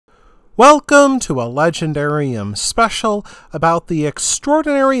Welcome to a Legendarium special about the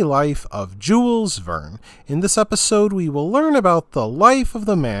extraordinary life of Jules Verne. In this episode, we will learn about the life of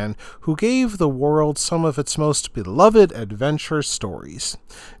the man who gave the world some of its most beloved adventure stories.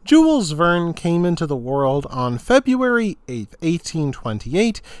 Jules Verne came into the world on February 8,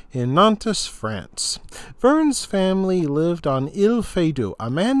 1828, in Nantes, France. Verne's family lived on Île Feydeau, a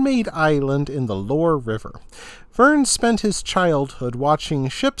man-made island in the Loire River. Verne spent his childhood watching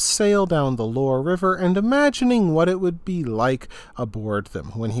ships sail down the Loire River and imagining what it would be like aboard them.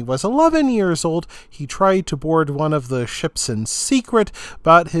 When he was 11 years old, he tried to board one of the ships in secret,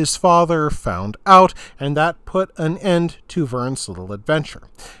 but his father found out, and that put an end to Verne's little adventure.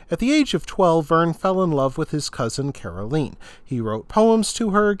 At the age of 12, Verne fell in love with his cousin Caroline. He wrote poems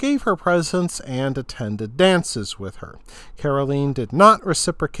to her, gave her presents, and attended dances with her. Caroline did not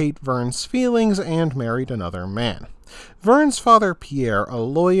reciprocate Verne's feelings and married another man. Verne's father, Pierre, a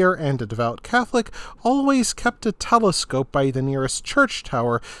lawyer and a devout Catholic, always kept a telescope by the nearest church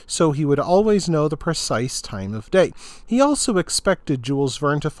tower so he would always know the precise time of day. He also expected Jules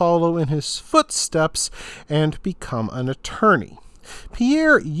Verne to follow in his footsteps and become an attorney.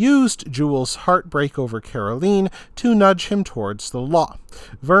 Pierre used Jules' heartbreak over Caroline to nudge him towards the law.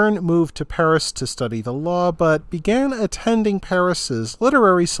 Verne moved to Paris to study the law, but began attending Paris's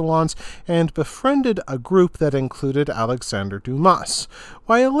literary salons and befriended a group that included Alexandre Dumas.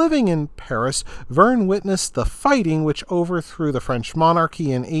 While living in Paris, Verne witnessed the fighting which overthrew the French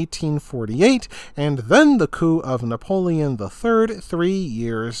monarchy in 1848, and then the coup of Napoleon III 3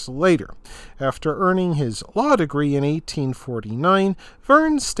 years later. After earning his law degree in 1849,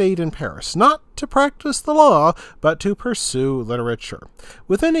 Verne stayed in Paris, not to practice the law, but to pursue literature.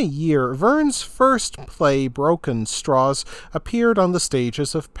 Within a year, Verne's first play, Broken Straws, appeared on the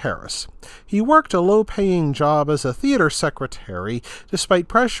stages of Paris. He worked a low-paying job as a theater secretary, despite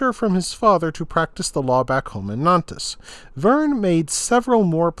pressure from his father to practice the law back home in Nantes. Verne made several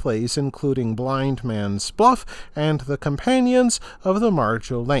more plays, including Blind Man's Bluff and The Companions of the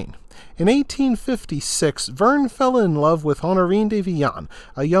Marjolaine. In 1856, Verne fell in love with Honorine de Villon,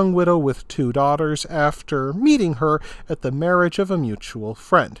 a young widow with 2 daughters, after meeting her at the marriage of a mutual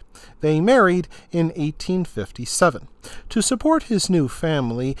friend. They married in 1857. To support his new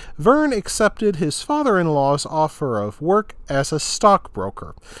family, Verne accepted his father-in-law's offer of work as a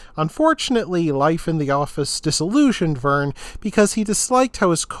stockbroker. Unfortunately, life in the office disillusioned Verne because he disliked how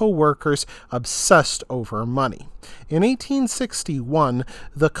his co-workers obsessed over money. In 1861,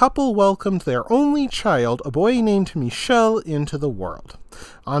 the couple welcomed their only child, a boy named Michel, into the world.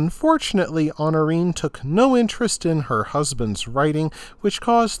 Unfortunately, Honorine took no interest in her husband's writing, which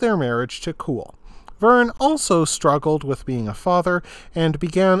caused their marriage to cool. Verne also struggled with being a father and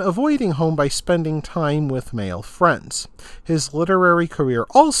began avoiding home by spending time with male friends. His literary career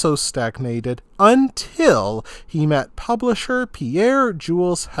also stagnated until he met publisher Pierre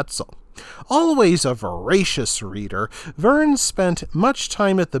Jules Hetzel. Always a voracious reader, Verne spent much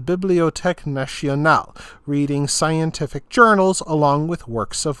time at the Bibliothèque Nationale, reading scientific journals along with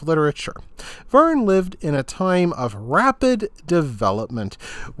works of literature. Verne lived in a time of rapid development,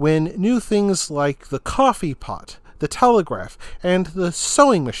 when new things like the coffee pot, the telegraph, and the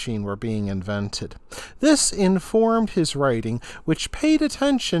sewing machine were being invented. This informed his writing, which paid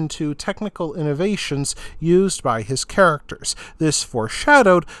attention to technical innovations used by his characters. This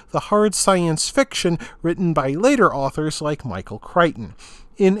foreshadowed the hard science fiction written by later authors like Michael Crichton.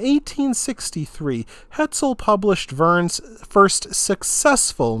 In 1863, Hetzel published Verne's first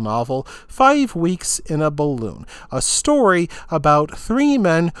successful novel, 5 Weeks in a Balloon, a story about 3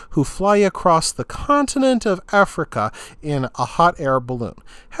 men who fly across the continent of Africa in a hot air balloon.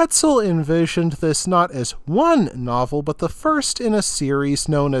 Hetzel envisioned this not as one novel, but the first in a series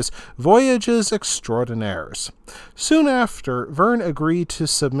known as Voyages Extraordinaires. Soon after, Verne agreed to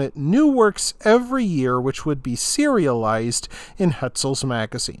submit new works every year, which would be serialized in Hetzel's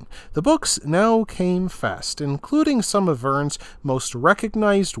magazine. The books now came fast, including some of Verne's most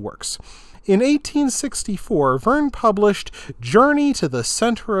recognized works. In 1864, Verne published Journey to the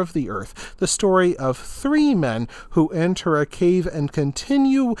Center of the Earth, the story of 3 men who enter a cave and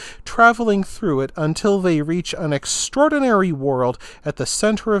continue traveling through it until they reach an extraordinary world at the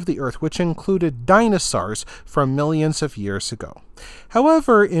center of the Earth, which included dinosaurs from millions of years ago.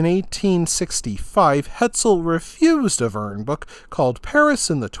 However, in 1865, Hetzel refused a Verne book called Paris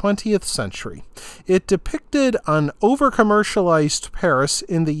in the 20th Century. It depicted an over-commercialized Paris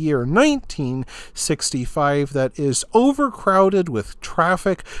in the year 1965 that is overcrowded with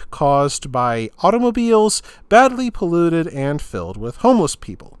traffic caused by automobiles, badly polluted, and filled with homeless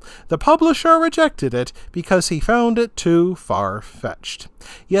people. The publisher rejected it because he found it too far-fetched.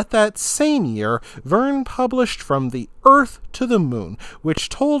 Yet that same year, Verne published From the Earth to the Moon, which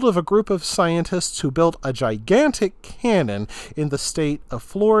told of a group of scientists who built a gigantic cannon in the state of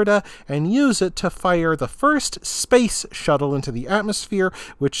Florida and use it to fire the first space shuttle into the atmosphere,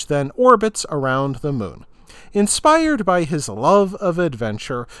 which then orbits around the moon. Inspired by his love of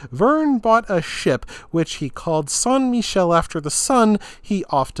adventure, Verne bought a ship which he called Saint Michel after the sun he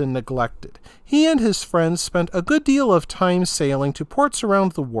often neglected. He and his friends spent a good deal of time sailing to ports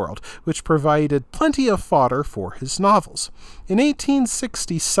around the world, which provided plenty of fodder for his novels. In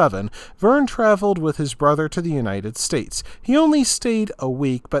 1867, Verne traveled with his brother to the United States. He only stayed a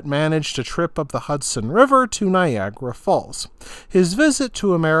week, but managed a trip up the Hudson River to Niagara Falls. His visit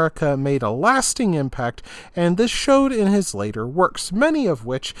to America made a lasting impact, and this showed in his later works, many of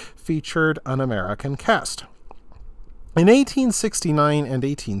which featured an American cast. In 1869 and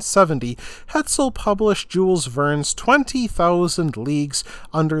 1870, Hetzel published Jules Verne's 20,000 Leagues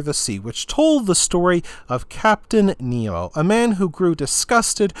Under the Sea, which told the story of Captain Nemo, a man who grew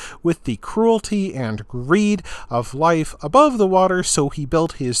disgusted with the cruelty and greed of life above the water, so he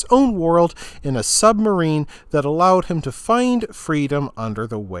built his own world in a submarine that allowed him to find freedom under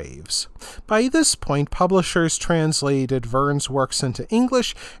the waves. By this point, publishers translated Verne's works into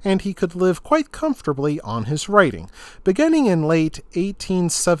English, and he could live quite comfortably on his writing. Beginning in late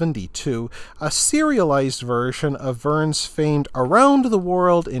 1872, a serialized version of Verne's famed Around the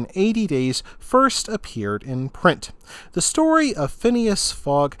World in 80 Days first appeared in print. The story of Phineas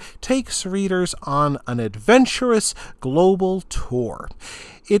Fogg takes readers on an adventurous global tour.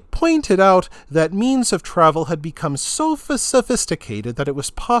 It pointed out that means of travel had become so sophisticated that it was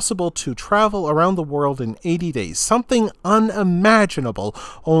possible to travel around the world in 80 days, something unimaginable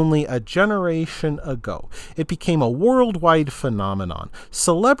only a generation ago. It became a worldwide phenomenon.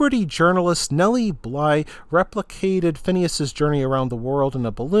 Celebrity journalist Nellie Bly replicated Phineas's journey around the world in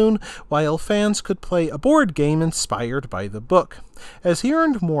a balloon, while fans could play a board game inspired by the book. As he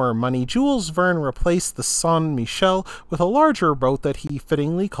earned more money, Jules Verne replaced the Saint Michel with a larger boat that he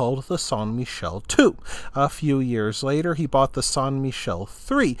fittingly called the Saint Michel II. A few years later, he bought the Saint Michel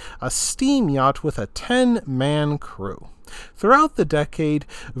III, a steam yacht with a 10-man crew. Throughout the decade,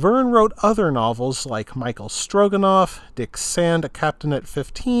 Verne wrote other novels like Michael Stroganoff, Dick Sand, A Captain at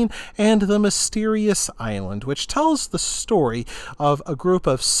 15, and The Mysterious Island, which tells the story of a group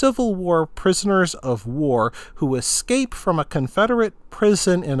of Civil War prisoners of war who escape from a Confederate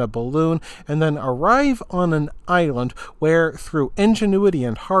prison in a balloon and then arrive on an island where, through ingenuity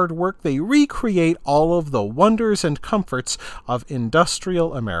and hard work, they recreate all of the wonders and comforts of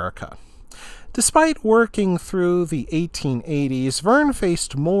industrial America. Despite working through the 1880s, Verne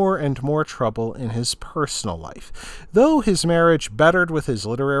faced more and more trouble in his personal life. Though his marriage bettered with his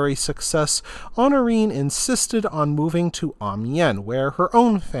literary success, Honorine insisted on moving to Amiens, where her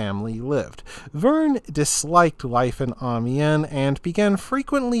own family lived. Verne disliked life in Amiens and began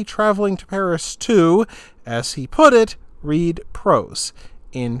frequently traveling to Paris to, as he put it, read prose.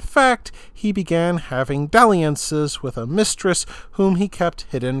 In fact, he began having dalliances with a mistress whom he kept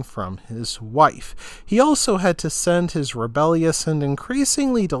hidden from his wife. He also had to send his rebellious and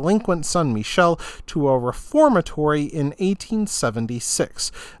increasingly delinquent son Michel to a reformatory in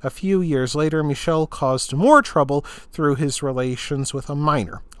 1876. A few years later, Michel caused more trouble through his relations with a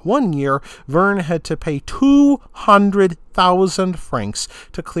minor. One year, Verne had to pay 200,000 francs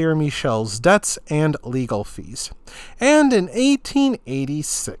to clear Michel's debts and legal fees. And in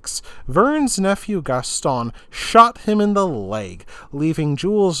 1886, Verne's nephew Gaston shot him in the leg, leaving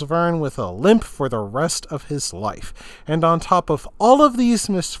Jules Verne with a limp for the rest of his life. And on top of all of these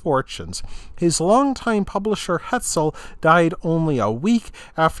misfortunes, his longtime publisher Hetzel died only a week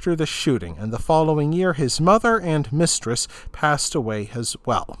after the shooting, and the following year his mother and mistress passed away as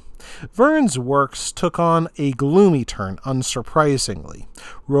well. Verne's works took on a gloomy turn, unsurprisingly.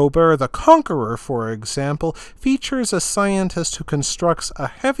 Robert the Conqueror, for example, features a scientist who constructs a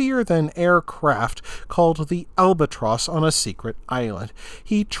heavier-than-air craft called the Albatross on a secret island.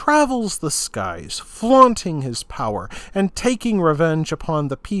 He travels the skies, flaunting his power and taking revenge upon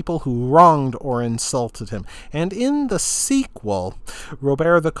the people who wronged or insulted him. And in the sequel,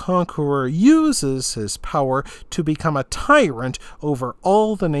 Robert the Conqueror uses his power to become a tyrant over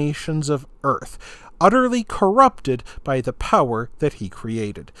all the nations nations of earth, utterly corrupted by the power that he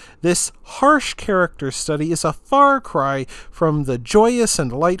created. This harsh character study is a far cry from the joyous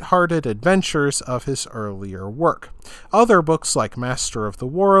and light-hearted adventures of his earlier work. Other books like Master of the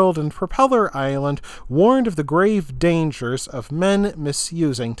World and Propeller Island warned of the grave dangers of men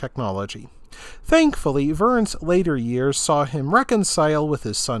misusing technology. Thankfully, Verne's later years saw him reconcile with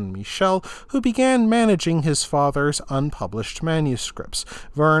his son Michel, who began managing his father's unpublished manuscripts.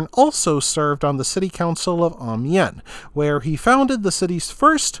 Verne also served on the city council of Amiens, where he founded the city's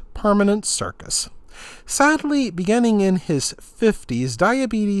first permanent circus. Sadly, beginning in his 50s,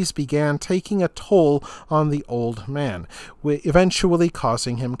 diabetes began taking a toll on the old man, eventually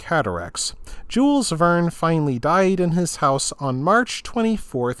causing him cataracts. Jules Verne finally died in his house on March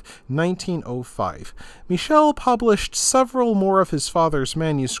 24, 1905. Michel published several more of his father's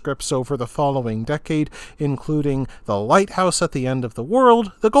manuscripts over the following decade, including The Lighthouse at the End of the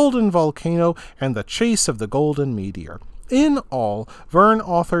World, The Golden Volcano, and The Chase of the Golden Meteor. In all, Verne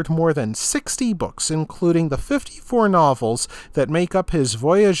authored more than 60 books, including the 54 novels that make up his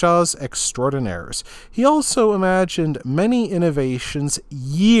Voyages Extraordinaires. He also imagined many innovations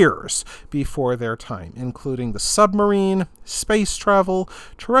years before their time, including the submarine, space travel,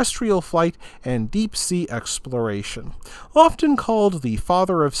 terrestrial flight, and deep-sea exploration. Often called the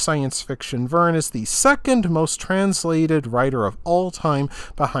father of science fiction, Verne is the second most translated writer of all time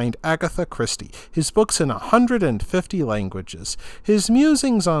behind Agatha Christie, his books in 150 languages. His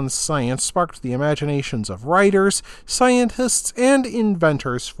musings on science sparked the imaginations of writers, scientists, and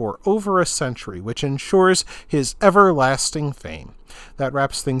inventors for over a century, which ensures his everlasting fame. That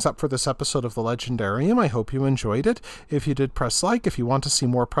wraps things up for this episode of The Legendarium. I hope you enjoyed it. If you did, press like. If you want to see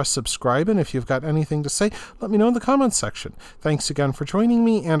more, press subscribe. And if you've got anything to say, let me know in the comments section. Thanks again for joining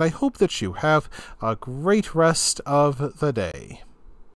me, and I hope that you have a great rest of the day.